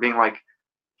went from being like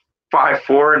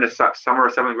 5'4" in the summer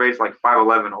of 7th grade to like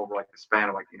 5'11" over like the span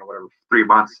of like, you know, whatever, 3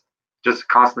 months, just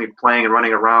constantly playing and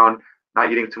running around,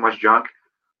 not eating too much junk.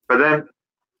 But then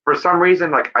for some reason,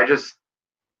 like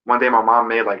one day my mom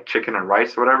made like chicken and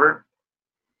rice or whatever.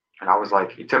 And I was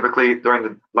like, typically during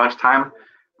the lunchtime,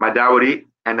 my dad would eat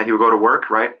and then he would go to work,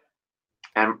 right?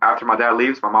 And after my dad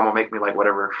leaves, my mom will make me like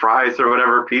whatever, fries or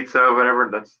whatever, pizza or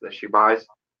whatever that she buys.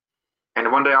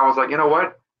 And one day I was like, you know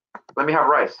what? Let me have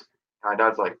rice. And my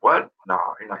dad's like, what? No,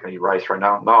 you're not going to eat rice right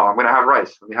now. No, I'm going to have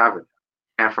rice. Let me have it.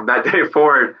 And from that day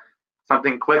forward,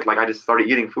 something clicked. Like I just started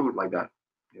eating food like that.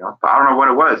 You know, but I don't know what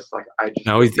it was. Like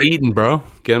now he's eating, bro.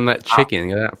 Get him that chicken.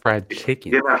 Get that fried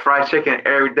chicken. Get that fried chicken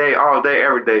every day, all day,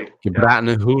 every day.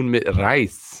 Gebraten mit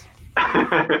rice. Is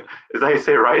that how you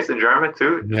say rice in German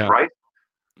too? Yeah. Rice?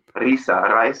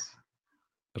 Rice.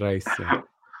 Rice. Yeah.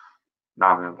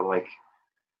 Nah, man, but like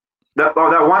that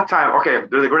one time. Okay,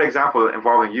 there's a great example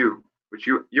involving you, which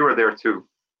you were there too.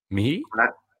 Me?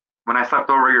 When I slept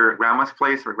over your grandma's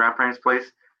place or grandparents'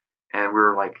 place, and we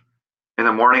were like in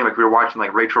the morning, like we were watching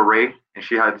like Rachel Ray, and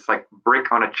she had this like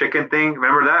brick on a chicken thing.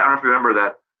 Remember that? I don't know if you remember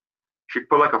that. She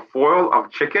put like a foil of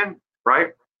chicken, right?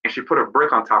 And she put a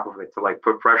brick on top of it to like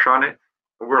put pressure on it.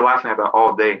 we were laughing at that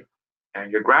all day.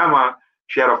 And your grandma,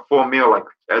 she had a full meal, like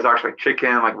it was actually like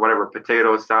chicken, like whatever,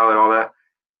 potatoes, salad, all that.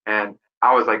 And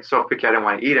I was like so picky, I didn't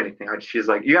want to eat anything. She's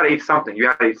like, you gotta eat something. You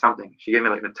gotta eat something. She gave me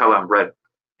like Nutella and bread.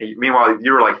 And meanwhile,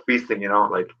 you were like feasting,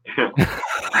 like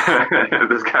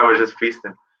this guy was just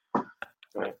feasting.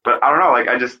 But I don't know, like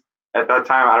I just at that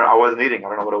time I wasn't eating. I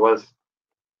don't know what it was.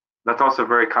 That's also a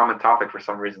very common topic for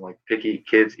some reason, like picky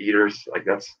kids, eaters. Like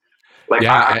that's like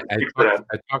yeah. I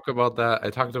talked about that. I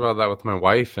talked about that with my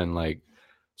wife, and like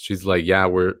she's like, yeah,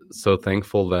 we're so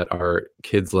thankful that our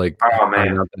kids like oh, are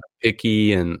not that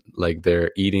picky and like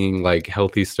they're eating like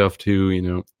healthy stuff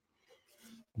too.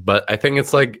 But I think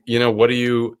it's like, what are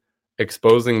you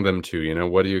exposing them to?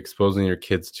 What are you exposing your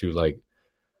kids to? Like,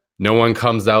 no one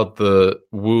comes out the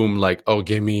womb like, oh,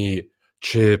 give me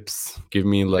chips, give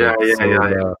me like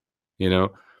soda,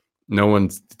 no one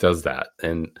does that.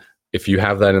 And if you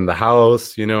have that in the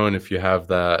house, and if you have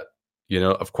that,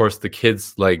 of course the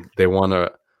kids, like they want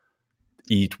to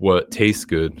eat what tastes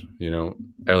good,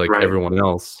 like right. everyone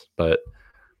else. But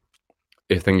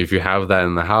I think if you have that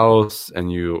in the house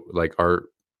and you like are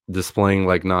displaying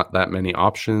like not that many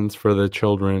options for the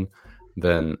children,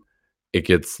 then it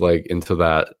gets like into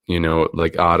that,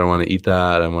 like, oh, I don't want to eat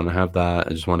that. I want to have that.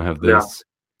 I just want to have this.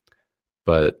 Yeah.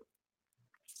 But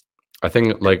I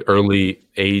think like early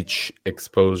age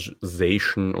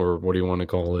exposition, or what do you want to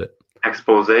call it?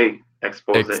 Exposition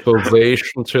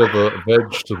to the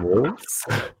vegetables.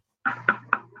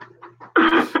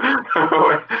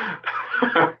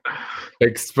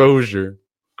 Exposure.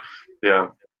 Yeah.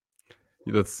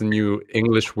 That's the new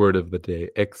English word of the day.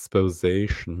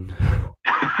 Exposition.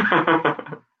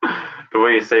 The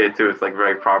way you say it too, it's like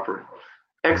very proper.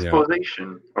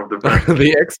 Exposition of the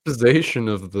the exposition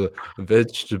of the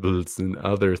vegetables and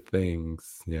other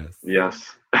things. Yes.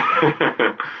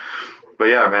 But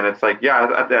yeah, man, it's like,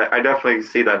 yeah, I definitely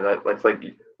see that it's like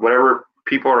whatever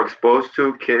people are exposed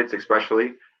to, kids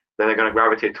especially, then they're gonna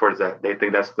gravitate towards that. They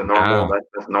think that's the normal,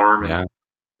 that's norm. And,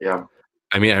 yeah.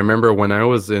 I mean, I remember when I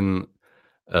was in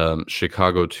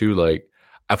Chicago too, like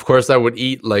of course I would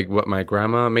eat like what my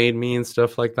grandma made me and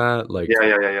stuff like that. Like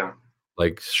yeah.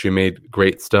 Like she made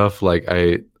great stuff. Like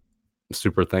I'm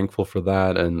super thankful for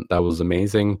that, and that was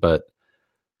amazing. But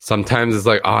sometimes it's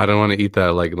like, oh, I don't want to eat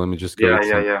that. Like, let me just go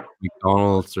to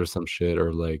McDonald's or some shit,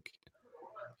 or like,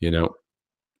 Yeah.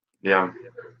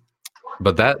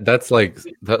 But that's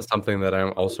something that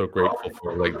I'm also grateful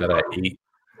for. Like that I ate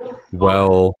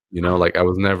well. Like I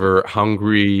was never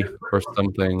hungry or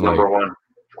something. Number one,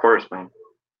 of course, man.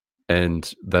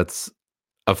 And that's,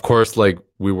 of course, like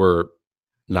we were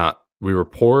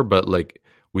poor, but like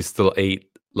we still ate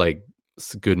like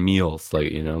good meals.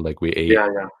 Like, like we ate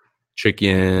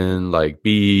chicken, like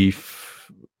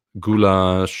beef,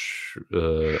 goulash,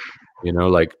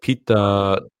 like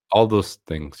pita, all those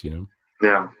things,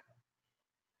 Yeah.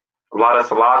 A lot of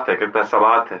salate, get that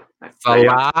salate.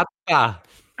 Salata.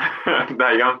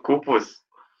 That young kupus.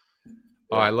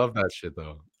 Oh, I love that shit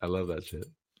though. I love that shit.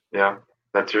 Yeah.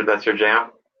 That's your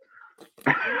jam.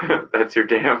 That's your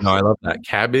jam. No, I love that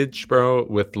cabbage, bro,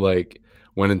 with like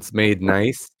when it's made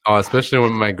nice. Oh, especially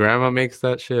when my grandma makes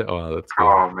that shit. Oh, that's good.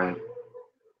 Oh man.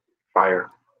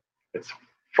 Fire. It's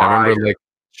fire. I remember like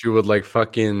she would like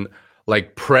fucking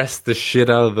like press the shit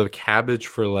out of the cabbage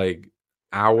for like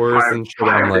hours and shit.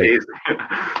 I'm like,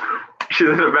 she's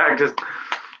in the back just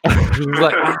she was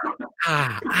like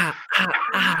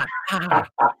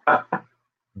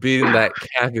beating that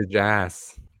cabbage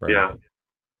ass, bro. Yeah.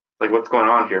 Like, what's going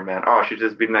on here, man? Oh, she's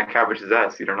just beating that cabbage's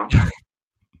ass. You don't know?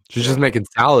 She's just making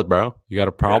salad, bro. You got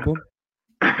a problem?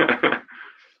 You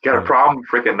got a problem?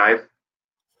 Freaking knife.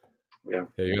 Yeah.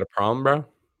 Yeah, you got a problem, bro?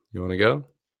 You want to go?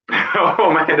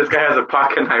 Oh, man, this guy has a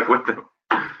pocket knife with him.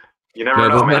 You never know,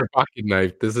 this is man. not a pocket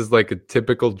knife. This is like a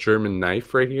typical German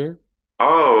knife right here.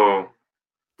 Oh.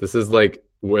 This is like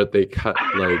where they cut,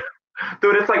 like...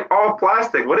 Dude, it's like all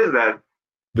plastic. What is that?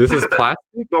 This is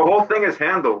plastic? The whole thing is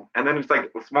handle, and then it's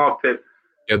like a small pit.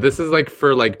 Yeah, this is like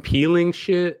for like peeling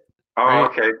shit. Oh, right?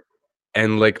 Okay.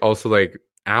 And like also like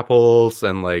apples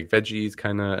and like veggies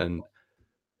kind of, and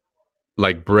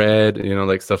like bread,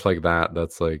 like stuff like that.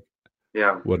 That's like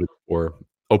what it's for.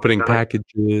 Opening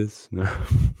packages.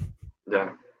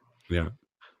 Yeah. Yeah.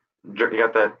 You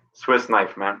got that Swiss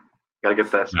knife, man. Gotta get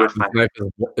that Swiss knife.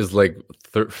 Is like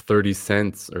 30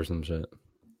 cents or some shit.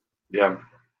 Yeah.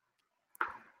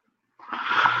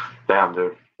 Damn,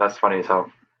 dude. That's funny as hell.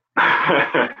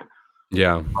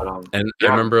 Yeah. But, I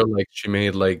remember like she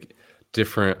made like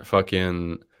different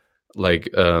fucking like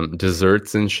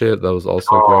desserts and shit. That was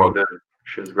also great. Dude.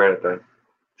 She was great at that.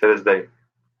 To this day.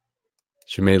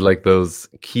 She made like those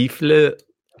Kifle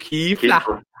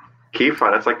Kefla.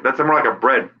 Kefla. That's more like a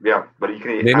bread. Yeah, but you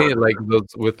can eat. They made like those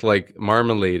with like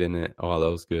marmalade in it. Oh, that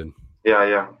was good.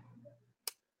 Yeah.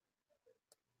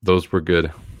 Those were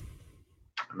good.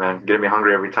 Man, getting me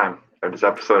hungry every time. This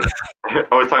episode,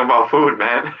 always talking about food,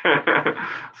 man.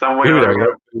 Some way or Dude, I another.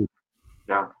 love food.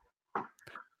 Yeah.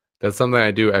 That's something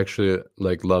I do actually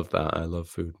like. Love that. I love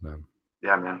food, man.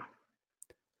 Yeah, man.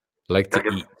 I like to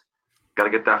eat. Gotta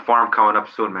get that farm coming up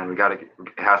soon, man. It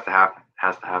has to happen.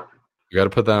 You got to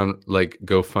put that on like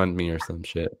GoFundMe or some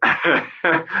shit.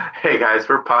 Hey guys,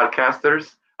 we're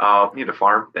podcasters. Need a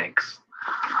farm. Thanks.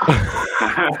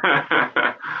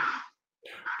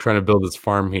 Trying to build this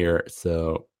farm here,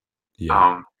 so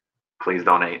yeah. Please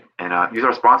donate and use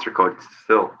our sponsor code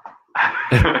still.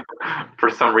 For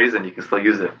some reason, you can still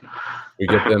use it. We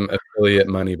get them affiliate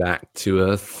money back to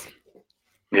us.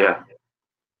 Yeah,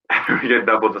 we get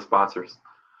double the sponsors.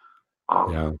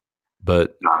 Yeah,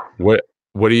 but no.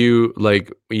 What are you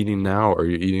like eating now? Are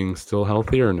you eating still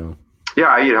healthy or no? Yeah,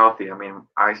 I eat healthy. I mean,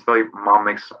 I still eat, mom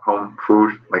makes home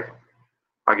food. Like,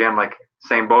 again, like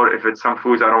same boat. If it's some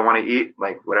foods I don't want to eat,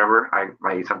 like whatever, I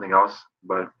might eat something else.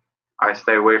 But I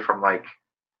stay away from like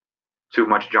too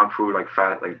much junk food, like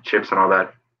fat, like chips and all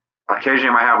that. Occasionally,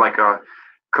 I might have like a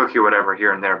cookie or whatever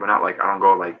here and there, but not like I don't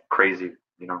go like crazy,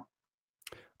 you know.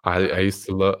 I used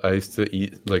to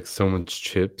eat like so much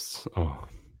chips.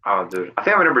 Oh, dude, I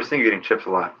think I remember seeing you eating chips a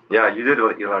lot. Yeah, you did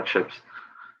eat a lot of chips.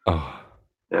 Oh,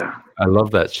 yeah, I love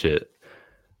that shit.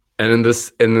 And in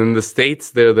the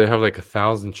States, they have like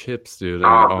 1,000 chips, dude. Dude.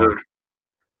 I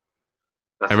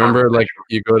remember like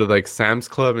you go to like Sam's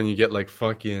Club and you get like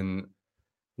fucking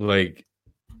like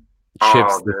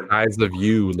chips the size of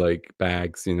you, like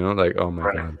bags, you know, like oh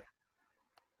my god.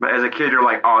 But as a kid, you're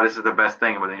like, oh, this is the best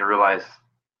thing, but then you realize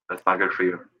that's not good for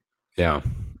you. Yeah.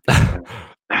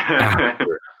 Yeah.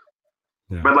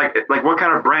 But like what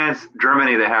kind of brands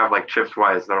Germany they have like chips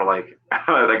wise that are like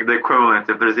like the equivalent,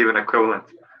 if there's even equivalent.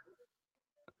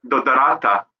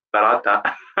 Dorata,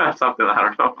 something, I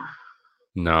don't know.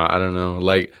 No, I don't know.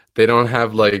 Like they don't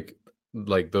have like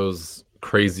those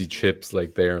crazy chips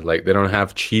like there. Like they don't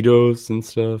have Cheetos and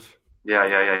stuff.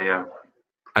 Yeah.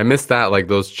 I miss that, like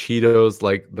those Cheetos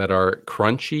like that are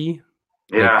crunchy.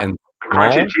 Yeah, like, and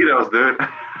crunchy Cheetos, dude.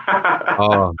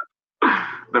 Oh.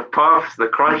 The puffs, the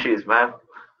crunchies, man.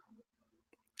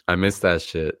 I miss that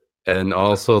shit. And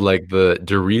also like the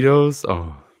Doritos.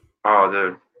 Oh,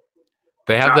 dude.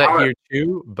 They have that here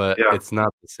too, but it's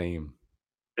not the same.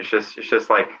 It's just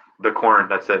like the corn.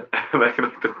 That's it. Yeah,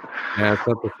 it's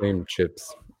not the same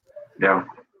chips. Yeah.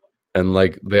 And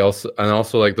like they also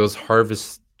like those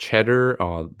Harvest Cheddar.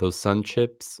 Those Sun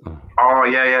Chips. Oh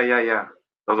yeah.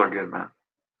 Those are good, man.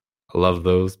 I love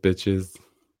those bitches.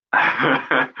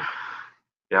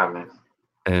 Yeah, man.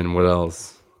 And what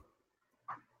else?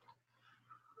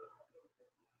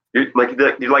 You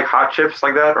like hot chips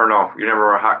like that or no? You never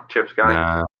were a hot chips guy?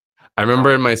 Nah. I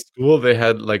remember in my school they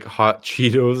had like hot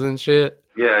Cheetos and shit.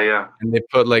 Yeah. And they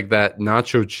put like that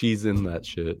nacho cheese in that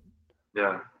shit.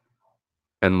 Yeah.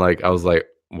 And like I was like,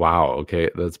 wow, okay,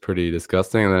 that's pretty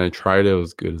disgusting. And then I tried it, it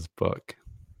was good as fuck.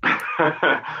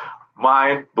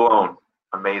 Mind blown.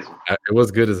 Amazing. It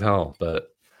was good as hell, but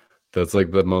that's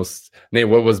like the most. Nate,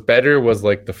 what was better was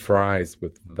like the fries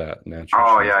with that natural.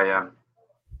 Oh cheese.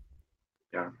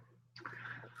 Yeah.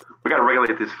 We gotta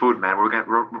regulate this food, man. What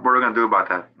are we gonna do about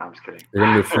that? No, I'm just kidding. We're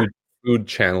gonna do food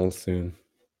channel soon.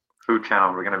 Food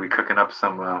channel. We're gonna be cooking up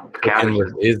some cooking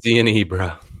with Izzy and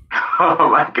Ibra. Oh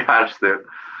my gosh, dude!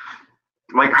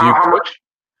 Like how much?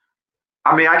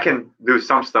 I mean, I can do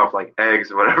some stuff like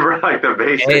eggs, whatever, like the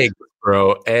basics. Eggs,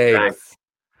 bro, eggs.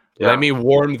 Yeah. Let me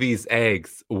warm these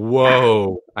eggs.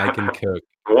 Whoa, I can cook.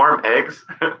 Warm eggs?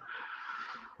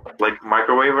 Like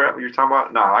microwave? You're talking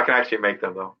about? No, I can actually make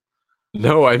them though.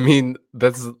 No, I mean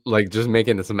that's like just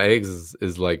making some eggs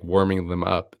is like warming them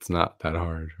up. It's not that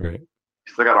hard, right?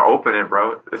 You still gotta open it,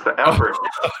 bro. It's the effort.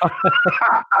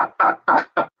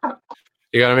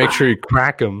 You gotta make sure you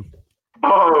crack them.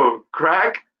 Oh,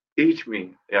 crack? Teach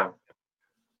me. Yeah.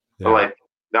 But like,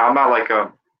 no, I'm not like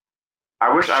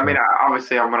I wish. I mean,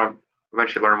 obviously, I'm gonna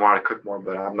eventually learn how to cook more,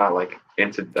 but I'm not like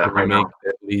into that right now.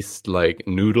 At least like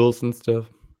noodles and stuff.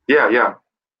 Yeah.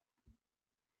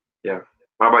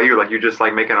 How about you? Like, you just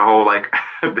like making a whole like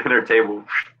dinner table?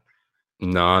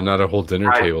 No, not a whole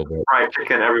dinner table, but fried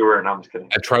chicken everywhere. No, I'm just kidding.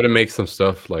 I try to make some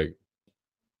stuff like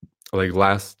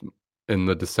last in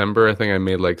the December. I think I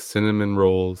made like cinnamon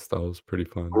rolls. That was pretty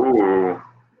fun. Ooh,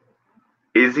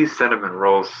 easy cinnamon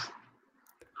rolls.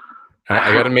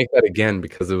 I got to make that again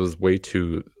because it was way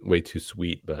too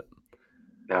sweet. But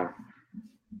yeah,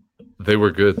 they were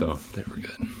good though. They were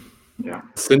good. Yeah.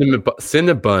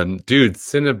 Cinnabon, dude.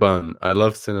 Cinnabon. I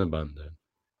love Cinnabon. Dude.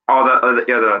 Oh,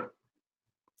 the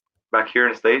back here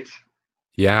in the States.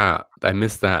 Yeah, I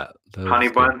miss that. Honey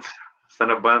buns,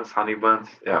 Cinnabons, honey buns.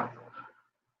 Yeah.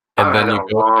 And then you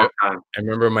go. I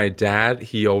remember my dad.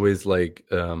 He always like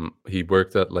he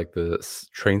worked at like the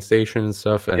train station and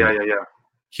stuff. And yeah.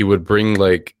 he would bring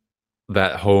like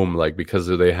that home, like because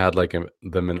they had like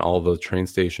them in all the train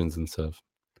stations and stuff.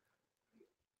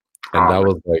 And that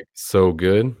was like so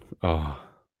good. Oh,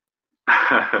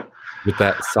 with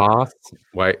that sauce,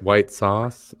 white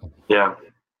sauce. Yeah,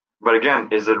 but again,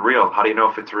 is it real? How do you know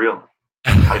if it's real?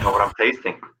 How do you know what I'm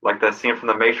tasting? Like that scene from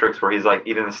The Matrix where he's like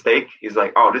eating a steak. He's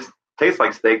like, "Oh, this tastes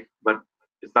like steak, but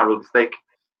it's not really steak.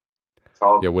 It's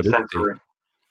all sensory."